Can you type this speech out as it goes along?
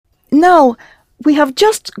Now, we have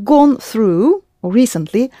just gone through, or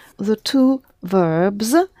recently, the two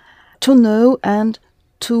verbs to know and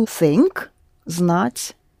to think,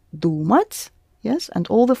 знать, думать, yes, and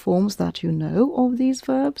all the forms that you know of these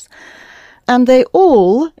verbs. And they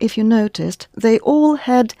all, if you noticed, they all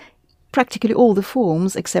had, practically all the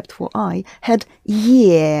forms, except for I, had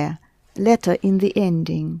 «е» letter in the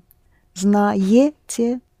ending.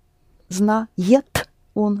 Знаете, знает,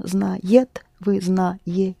 он знает, вы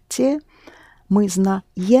знаете, мы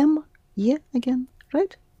знаем, «е» again,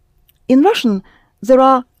 right? In Russian, there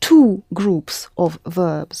are two groups of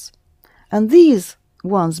verbs, and these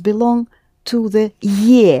ones belong to the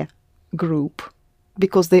 «е» group,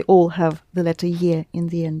 because they all have the letter «е» in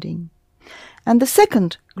the ending. And the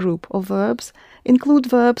second group of verbs include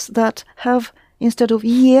verbs that have, instead of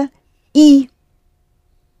 «е», «и».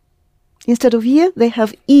 Instead of «е», they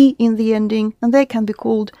have «и» in the ending, and they can be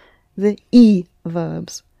called the «и»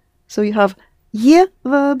 verbs. So you have «е»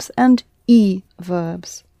 verbs and «и»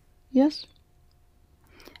 verbs. Yes?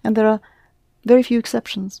 And there are very few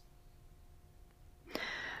exceptions.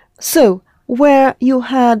 So, where you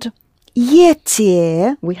had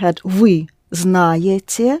 «ете», we had «вы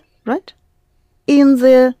знаете», right? In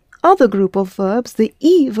the other group of verbs, the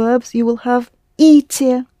 «и» verbs, you will have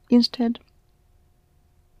 «ите» instead.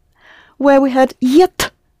 Where we had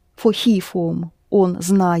 «ет» for he form, он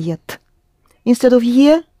знает. Instead of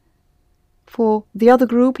 «е», for the other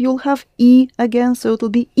group, you'll have «и» again, so it'll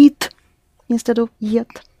be «it» instead of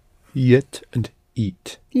 «ет». Yet and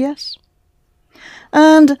eat. Yes.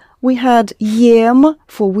 And we had «ем»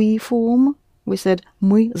 for we form. We said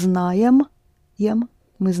 «мы знаем», «ем»,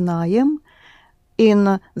 «мы знаем».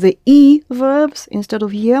 In the «и» verbs, instead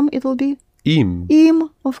of «ем», it'll be Im.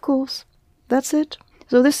 «им», of course. That's it.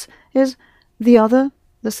 So this is the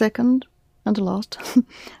second and the last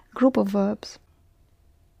group of verbs.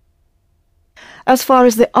 As far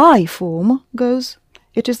as the I form goes,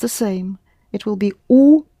 it is the same. It will be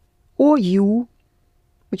 «у» or «you»,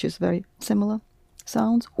 which is very similar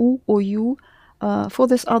sounds, «у» or «you», for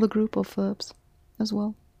this other group of verbs as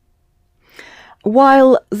well.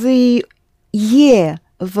 While the «е»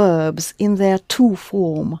 verbs in their to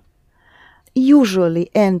form usually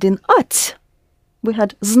end in «ать», we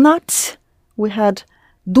had «знать», we had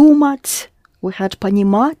 «думать», we had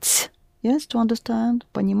 «понимать», yes, to understand,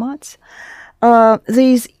 «понимать».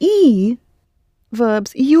 These «и»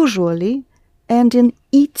 verbs usually end in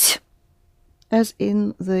 «ить», as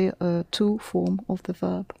in the to form of the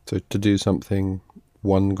verb. So to do something,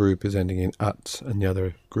 one group is ending in at and the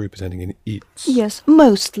other group is ending in eats. Yes,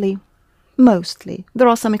 mostly. Mostly. There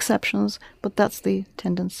are some exceptions, but that's the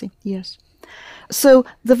tendency, yes. So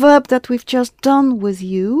the verb that we've just done with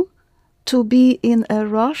you, to be in a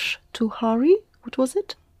rush, to hurry, what was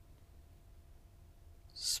it?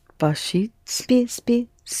 Спешить.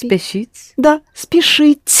 Спешить. Да,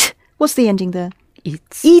 спешить. What's the ending there?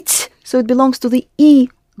 Eat. So it belongs to the «и»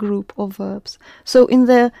 group of verbs. So in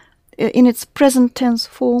its present tense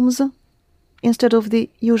forms, instead of the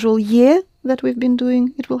usual «е» that we've been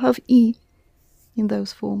doing, it will have «и» in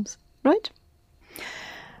those forms, right?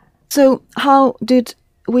 So how did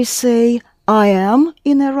we say I am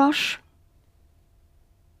in a rush?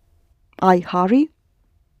 I hurry.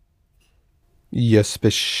 Я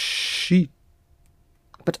спеши.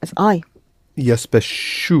 But as I. Я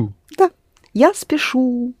спешу. Да. Я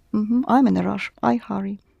спешу. I'm in a rush. I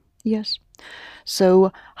hurry. Yes.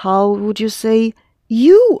 So how would you say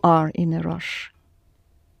you are in a rush?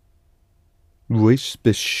 Вы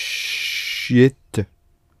спешите.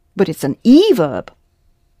 But it's an «и» verb.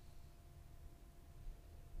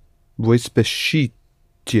 Вы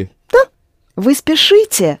спешите. Да. Вы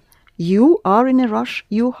спешите. You are in a rush.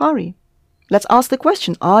 You hurry. Let's ask the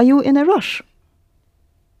question. Are you in a rush?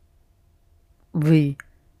 Вы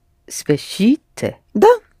спешите.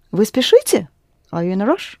 Да. Вы спешите. Are you in a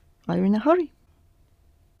rush? Are you in a hurry?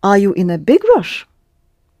 Are you in a big rush?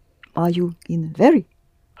 Are you in a very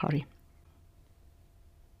hurry?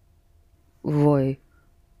 Вы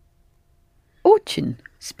очень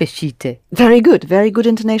спешите. Very good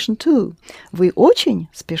intonation too. Вы очень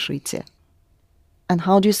спешите. And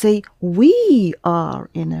how do you say we are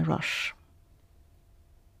in a rush?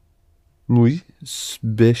 Мы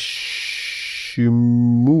спешим.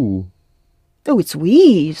 Oh, it's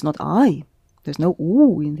we, it's not I. There's no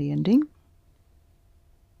 «у» in the ending.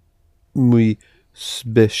 Мы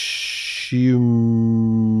спешим.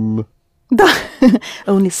 Да,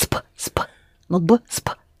 only sp, not b,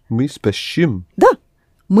 sp. Мы спешим. Да,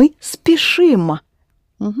 мы спешим.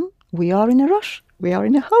 We are in a rush. We are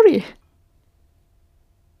in a hurry.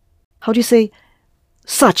 How do you say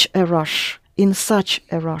such a rush in such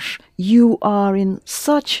a rush. You are in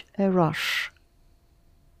such a rush.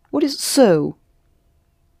 What is so?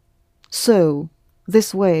 So,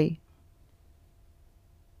 this way.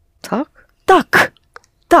 Tak? Tak.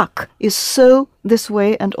 Tak is so this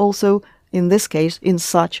way, and also, in this case, in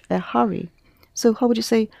such a hurry. So how would you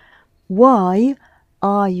say, why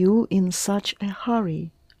are you in such a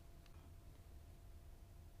hurry?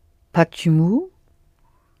 Почему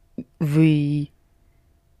вы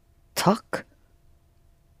так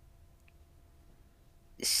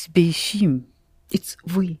спешим? It's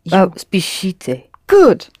we. You. Спешите.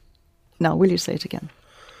 Good. Now, will you say it again?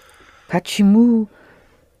 Почему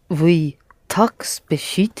вы так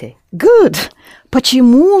спешите? Good.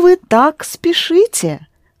 Почему вы так спешите?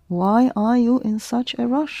 Why are you in such a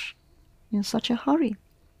rush? In such a hurry?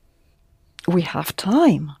 We have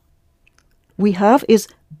time. We have is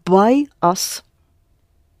by us.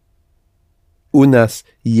 У нас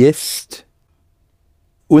есть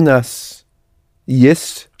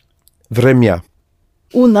время.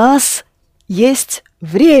 У нас есть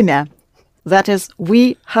время. That is,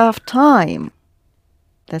 we have time.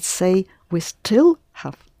 Let's say we still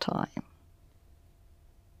have time.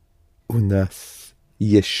 У нас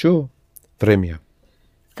еще время.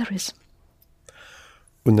 There is.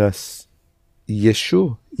 У нас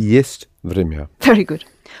еще есть время. Very good.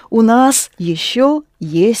 У нас еще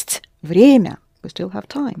есть время. We still have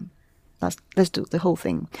time. Let's do the whole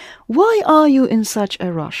thing. Why are you in such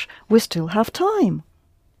a rush? We still have time.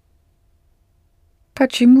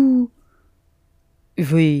 Почему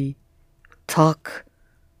вы так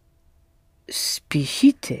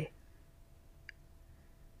спешите?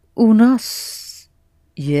 У нас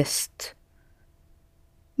есть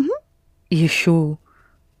еще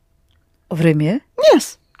время?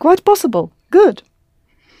 Yes, quite possible. Good.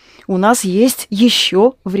 У нас есть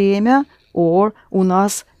еще время, or у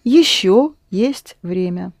нас еще есть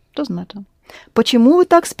время. Doesn't matter. Почему вы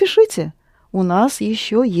так спешите? У нас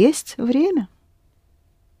еще есть время.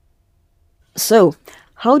 So,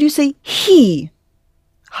 how do you say he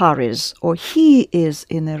hurries or he is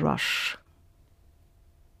in a rush?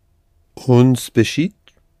 Он спешит.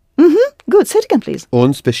 Good. Say it again, please.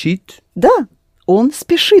 Он спешит. Да, он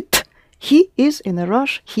спешит. He is in a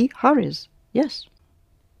rush. He hurries. Yes.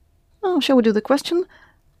 Now, shall we do the question?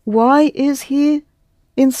 Why is he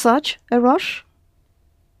in such a rush?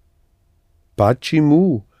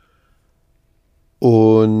 Почему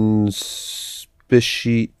он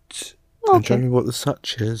спешит? I'm trying to Okay. remember what the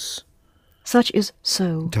such is. Such is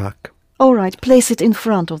so. Так. All right, place it in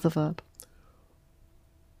front of the verb.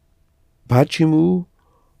 Почему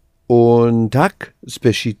он так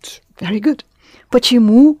спешит? Very good.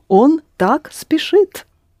 Почему он так спешит?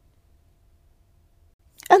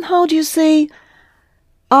 And how do you say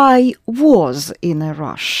I was in a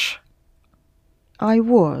rush? I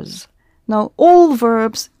was. Now, all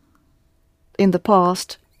verbs in the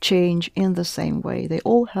past change in the same way. They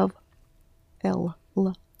all have L.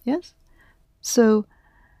 Yes? So,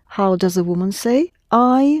 how does a woman say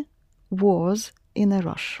I was in a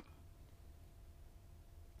rush?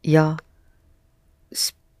 Я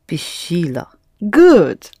спешила.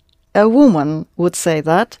 Good. A woman would say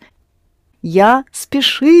that. Я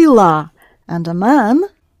спешила. And a man,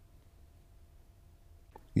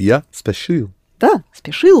 Я спешил. да,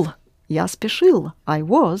 спешил. Я спешил. I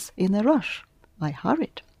was in a rush. I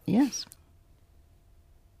hurried. Yes.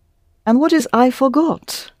 And what is I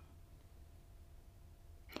forgot?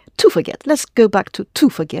 To forget. Let's go back to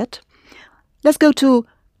forget. Let's go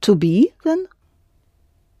to be then.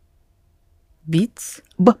 Быть.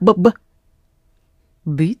 B.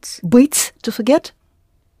 Быть. Быть, to forget.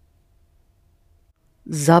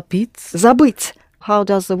 Забыть. Забыть. How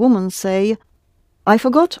does the woman say I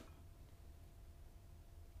forgot?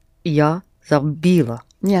 Я забыла.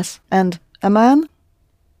 Yes. And a man?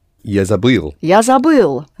 Я забыл. Я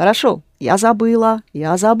забыл. Хорошо. Я забыла.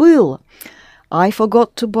 Я забыл. I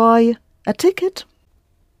forgot to buy a ticket.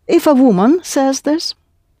 If a woman says this,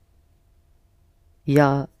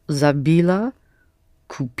 Я забыла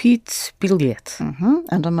купить билет.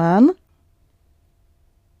 and a man,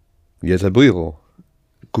 Я забыл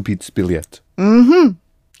купить билет.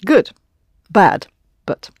 good. Bad,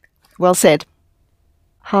 but well said.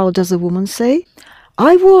 How does a woman say?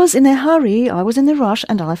 I was in a hurry, I was in a rush,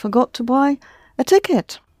 and I forgot to buy a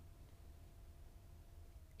ticket.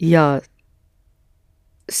 Я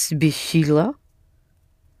спешила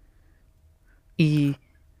и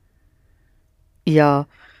я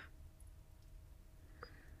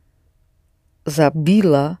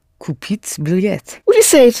забыла купить билет. Would you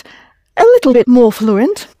say it a little bit more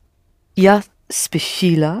fluent? Я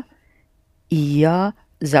спешила и я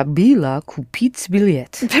забыла купить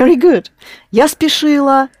билет. Very good. Я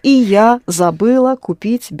спешила, и я забыла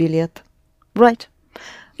купить билет. Right.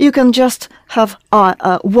 You can just have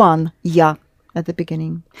one «я» at the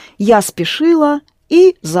beginning. Я спешила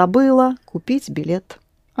и забыла купить билет.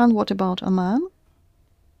 And what about a man?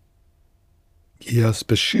 Я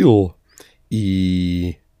спешил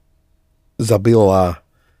и забыла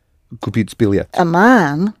купить билет. A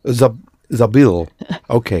man. Забыл.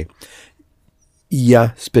 Okay.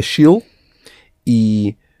 Я спешил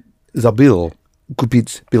и забыл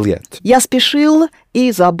купить билет. Я спешил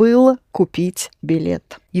и забыл купить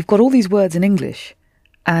билет. You've got all these words in English,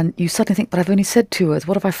 and you suddenly think, but I've only said 2 words.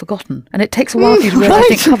 What have I forgotten? And it takes a while for you to realise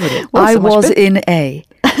right. I think covered it. Well, I so much was better. in A.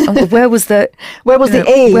 And where was the... Where was the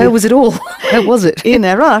A? Where was it all? Where was it? In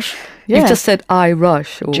a rush. You've Yes. just said I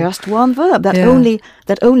rush. Or, Just one verb. That Yeah.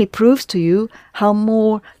 only proves to you how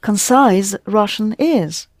more concise Russian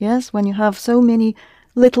is. Yes, when you have so many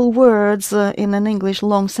little words in an English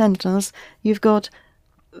long sentence, you've got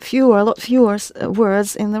a lot fewer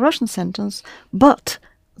words in the Russian sentence, but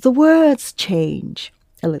the words change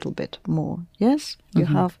a little bit more. Yes, you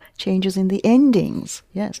have changes in the endings.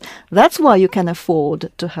 Yes, that's why you can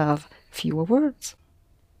afford to have fewer words.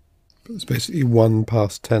 It's basically one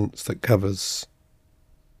past tense that covers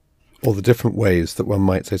all the different ways that one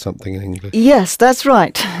might say something in English. Yes, that's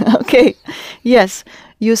right. Okay. Yes.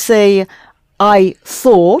 You say, I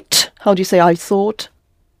thought. How do you say I thought?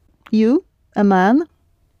 You, a man.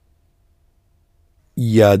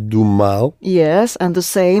 Я думал. Yes, and the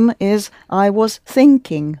same is I was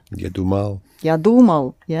thinking. Я думал. Я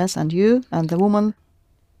думал. Yes, and you, and the woman.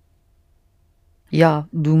 Я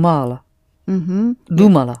думала. Mm-hmm.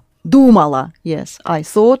 Думала. Думала. Yes, I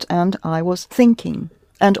thought and I was thinking.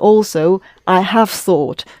 And also, I have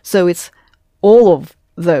thought. So it's all of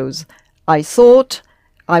those. I thought,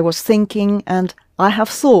 I was thinking, and I have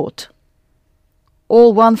thought.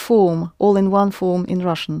 All one form, all in one form in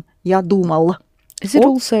Russian. Я думал. Is it Or-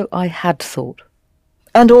 also I had thought?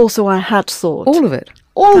 And also I had thought. All of it?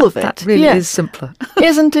 All of it. That really yes. is simpler.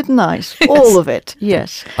 Isn't it nice? All of it,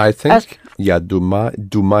 yes. I think As- я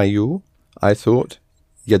думаю. I thought.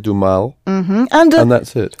 Я думал. And And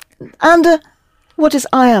that's it. what is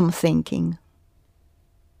I am thinking?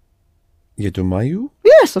 Я думаю.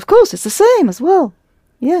 Yes, of course, it's the same as well.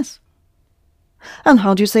 Yes. And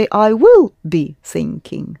how do you say I will be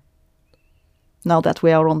thinking? Now that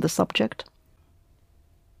we are on the subject.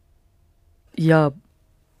 Я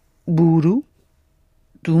буду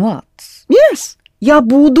думать. Yes. Я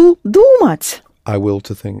буду думать. I will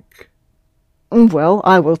to think. Well,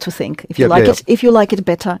 I will to think. If you Yeah, like yeah, it, if you like it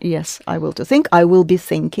better, yes, I will to think. I will be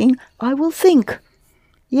thinking. I will think.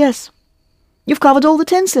 Yes. You've covered all the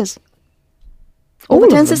tenses. All the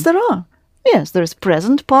All of tenses there are. Yes, there is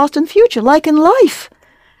present, past, and future, like in life.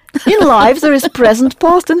 In life, there is present,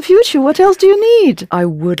 past, and future. What else do you need? I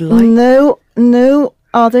would like... No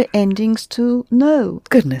other endings to know.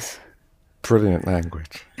 Goodness. Brilliant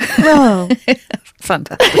language. Well,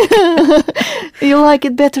 Fantastic. you like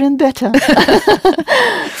it better and better.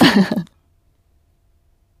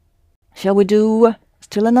 Shall we do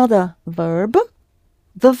still another verb?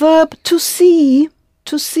 The verb to see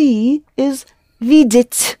is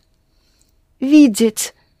видеть.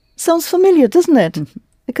 Видеть. Sounds familiar, doesn't it?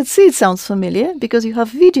 I could see it sounds familiar because you have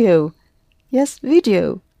video. Yes,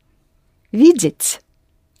 video. Видеть.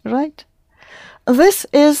 Right? This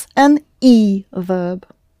is an E verb.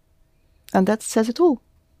 And that says it all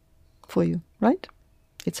for you, right?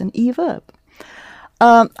 It's an E verb.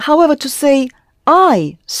 However, to say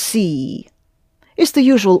I see is the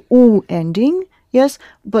usual U ending, yes,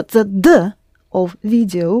 but the D of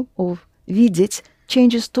video, of видеть,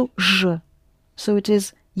 changes to Ж. So it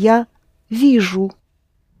is я вижу.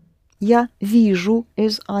 Я вижу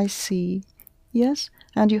is I see. Yes,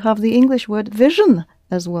 and you have the English word vision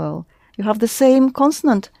as well. You have the same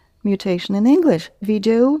consonant mutation in English.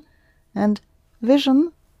 Video and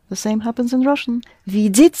vision. The same happens in Russian.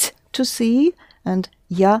 Видеть, to see, and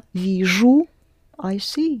я вижу, I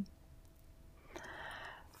see.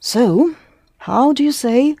 So, how do you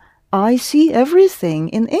say I see everything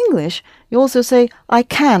in English? You also say I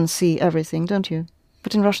can see everything, don't you?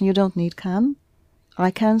 But in Russian you don't need can.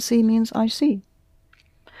 I can see means I see.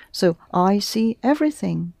 So, I see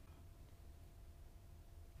everything.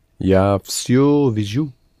 Я все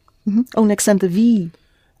вижу. Only accent the V.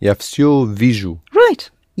 Я все вижу. Right.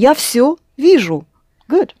 Я все вижу.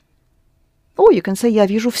 Good. Or you can say я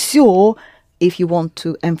вижу все if you want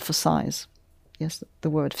to emphasize. Yes, the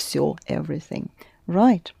word все, everything.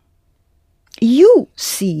 Right. You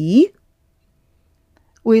see,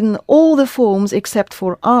 in all the forms except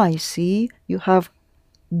for I see, you have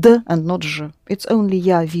D and not J. It's only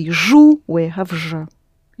я вижу, we have J.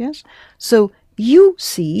 Yes? So you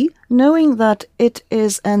see, knowing that it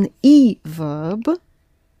is an E verb,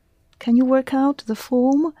 can you work out the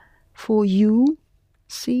form for you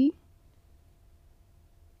see?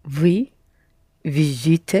 Ви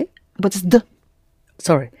видите. But it's D.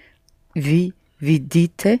 Sorry. Ви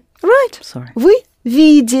видите. Right. Sorry. Вы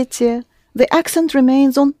видите. The accent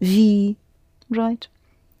remains on V. Right.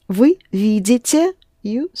 Вы видите.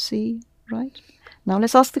 You see. Right. Now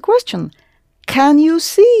let's ask the question. Can you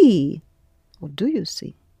see? Or do you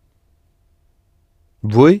see?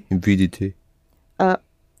 Вы видите.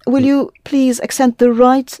 Will you please accent the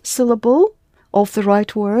right syllable of the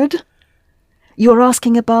right word? You're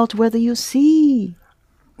asking about whether you see.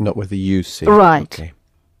 Not whether you see. Right. Okay.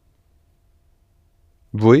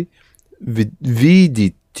 Вы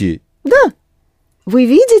видите. Да. Вы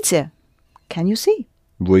видите? Can you see?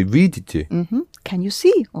 Вы видите. Can you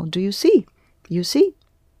see? Or do you see? You see?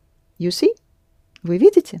 You see? Вы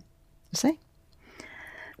видите? You say.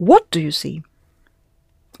 What do you see?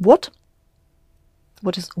 What?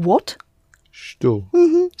 What is what? Что?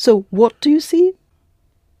 So, what do you see?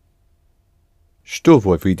 Что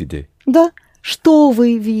вы видите? Да. Что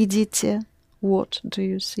вы видите? What do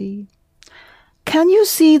you see? Can you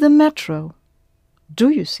see the metro? Do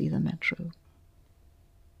you see the metro?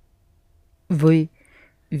 Вы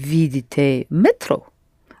видите метро?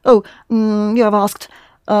 Oh, you have asked,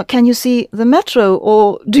 can you see the metro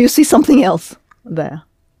or do you see something else there?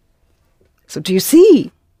 So, do you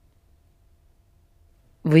see?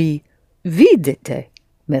 Вы видите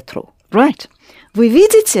метро? Right. Вы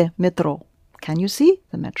видите метро? Can you see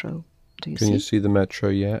the metro? Do you Can see? you see the metro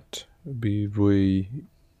yet? Be вы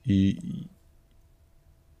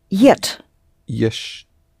Yet.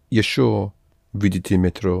 еще видите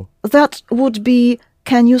метро? That would be,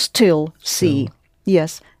 can you still see?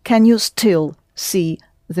 Yes. Can you still see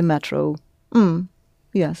the metro?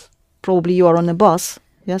 Yes. Probably you are on a bus.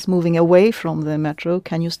 Yes, moving away from the metro.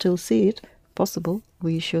 Can you still see it? Possible.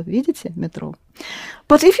 Вы еще видите метро?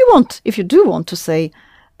 But if you do want to say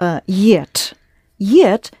yet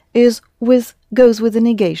is goes with the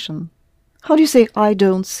negation. How do you say I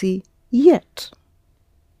don't see yet?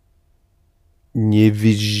 Не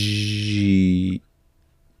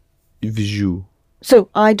вижу. So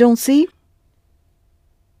I don't see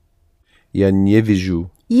Я не вижу.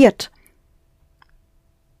 yet.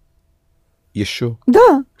 Еще.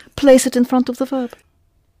 Да. Place it in front of the verb.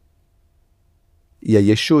 Я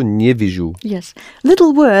еще не вижу. Yes.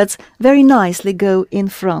 Little words very nicely go in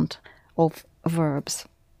front of verbs.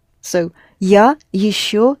 So, я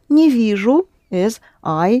еще не вижу is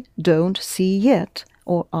I don't see yet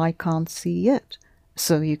or I can't see yet.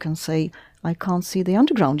 So you can say I can't see the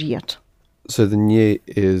underground yet. So the не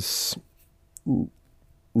is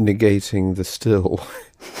negating the still.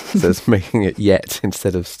 So it's making it yet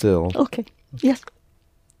instead of still. Okay. Yes.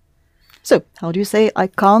 So, how do you say I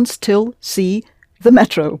can't still see the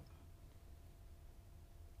metro?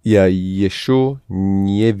 Я еще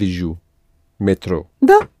не вижу метро.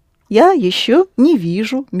 Да. Я еще не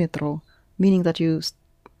вижу метро. Meaning that you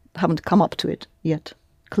haven't come up to it yet.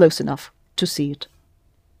 Close enough to see it.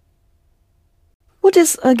 What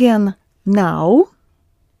is again now?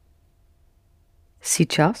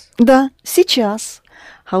 Сейчас? Да, сейчас.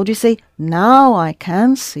 How do you say now I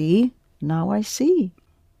can see, now I see?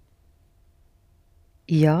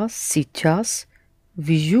 Я сейчас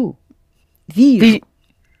вижу. Вижу.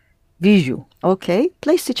 Вижу. Okay,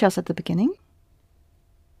 place сейчас at the beginning.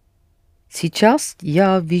 Сейчас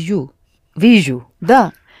я вижу. Вижу.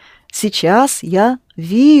 Да, сейчас я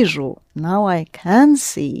вижу. Now I can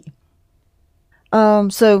see.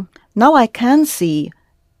 So, now I can see.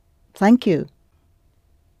 Thank you.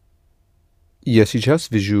 Я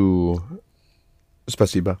сейчас вижу...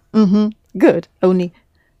 Спасибо. Good. Only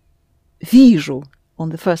вижу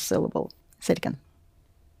on the first syllable. Say it again.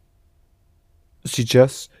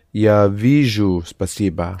 Сейчас я вижу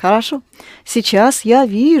спасибо. Хорошо. Сейчас я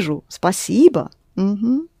вижу. Спасибо.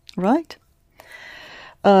 Right.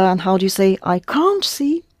 And how do you say I can't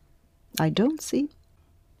see? I don't see.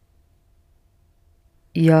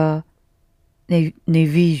 Я не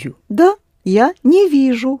вижу. Да, я не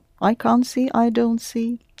вижу. I can't see, I don't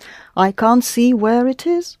see. I can't see where it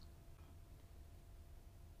is.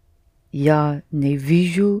 Я не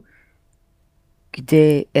вижу,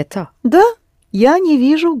 где это. Да, я не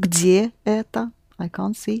вижу, где это. I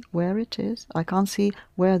can't see where it is. I can't see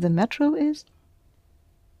where the metro is.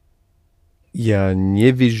 Я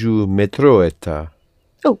не вижу метро это.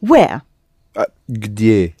 Oh, where?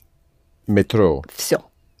 Где метро? Все.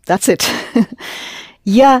 That's it.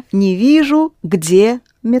 Я не вижу, где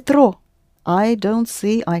metro. I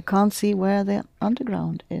can't see where the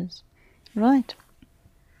underground is. Right.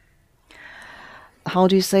 How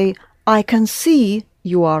do you say, I can see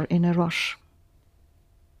you are in a rush?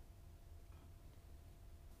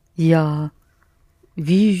 Я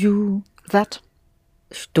вижу, That.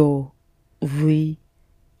 что вы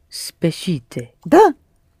спешите. Да.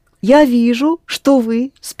 Я вижу, что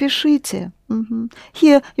вы спешите.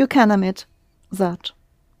 Here you can omit that.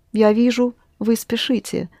 Я вижу, вы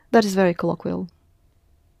спешите. That is very colloquial.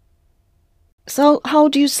 So how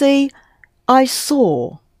do you say I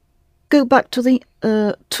saw? Go back to the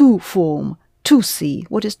to form. To see.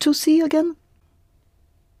 What is to see again?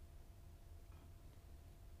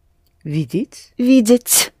 Видеть.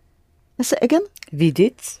 Видеть. Say it again.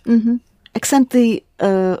 Видеть. Accent the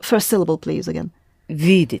first syllable, please, again.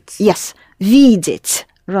 Видеть. Yes, видеть.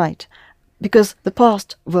 Right. Because the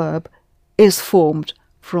past verb is formed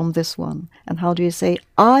from this one. And how do you say,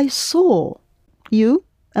 I saw you,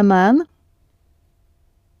 a man?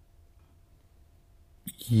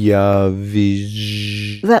 Я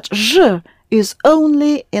вижу. That j is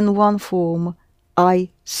only in one form, I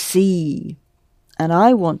see. And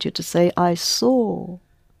I want you to say, I saw.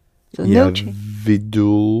 So Я no change.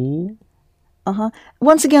 видел.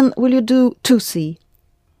 Once again, will you do to see?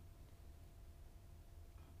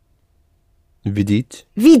 Видеть.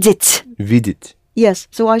 Видеть. Видеть. Yes,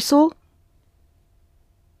 so I saw.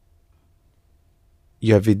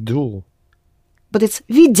 Я видел. But it's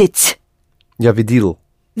видеть. Я видел.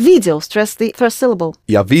 Видел, stress the first syllable.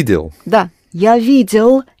 Я видел. Да, я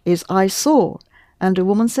видел is I saw. And a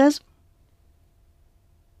woman says,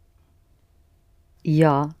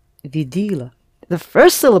 Я видела. the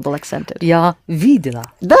first syllable accented. Я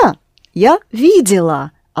видела. Да, я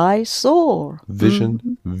видела. I saw.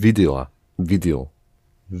 Vision. Видела. Видел.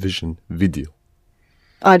 Vision. Видел.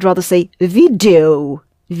 I'd rather say video.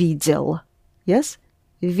 Видел. Yes?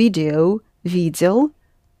 Video. Видел.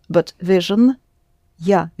 But vision.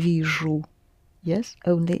 Я вижу. Yes?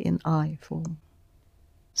 Only in I form.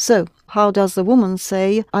 So, how does the woman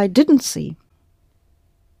say, I didn't see?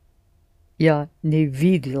 Я не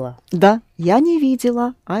видела. Да, я не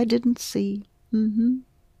видела. I didn't see.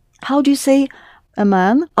 How do you say, a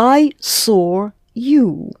man, I saw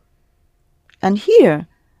you? And here,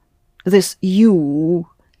 this you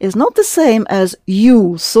is not the same as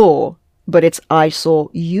you saw, but it's I saw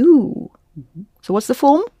you. So what's the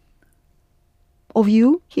form of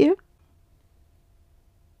you here?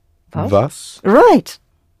 Вас. Right.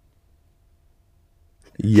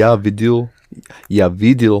 Я видел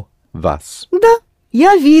вас. Да,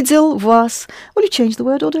 я видел вас. Will you change the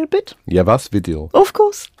word order a bit? Я вас видел. Of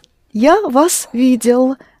course. Я вас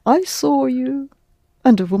видел. I saw you.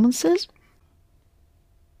 And a woman says,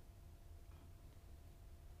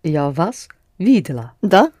 Я вас видела.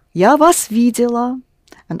 да, я вас видела.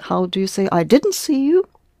 And how do you say, I didn't see you?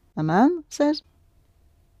 A man says,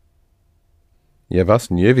 Я вас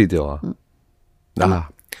не видела.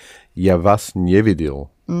 Я вас не видел.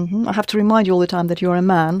 I have to remind you all the time that you're a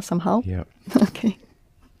man somehow. Yeah. Okay.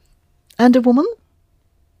 And a woman?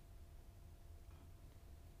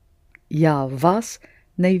 Я вас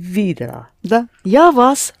не видела. Да, я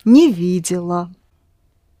вас не видела.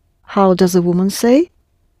 How does a woman say?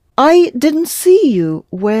 I didn't see you.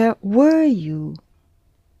 Where were you?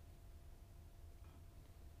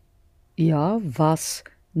 Я вас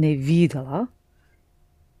не видела.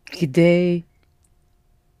 Где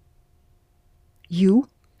You?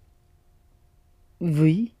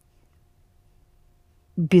 вы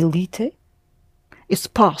билите? It's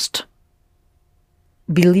past.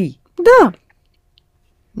 Били. Да.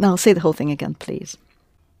 Now say the whole thing again, please.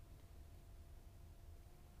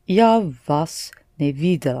 Я вас не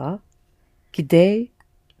видела. Где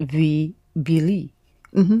вы били?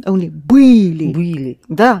 Only были. Были.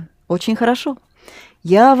 Да, очень хорошо.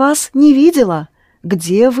 Я вас не видела.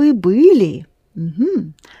 Где вы были?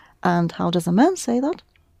 And how does a man say that?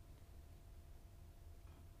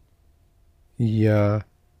 Я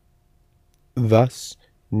вас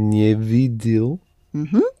не видел.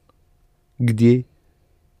 Где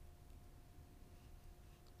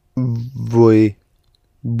вы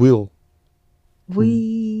был?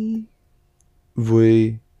 Вы...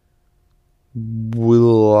 Вы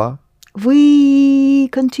была. We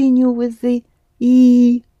continue with the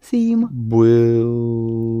E theme.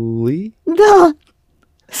 Были. Да.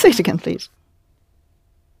 Say it again, please.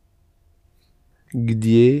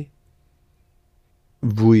 Где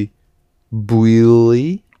вы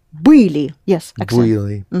были? Были. Yes, accent.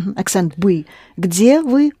 Были. Accent «бы». Где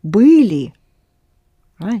вы были?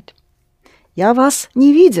 Right. Я вас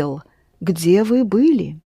не видел. Где вы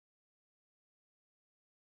были?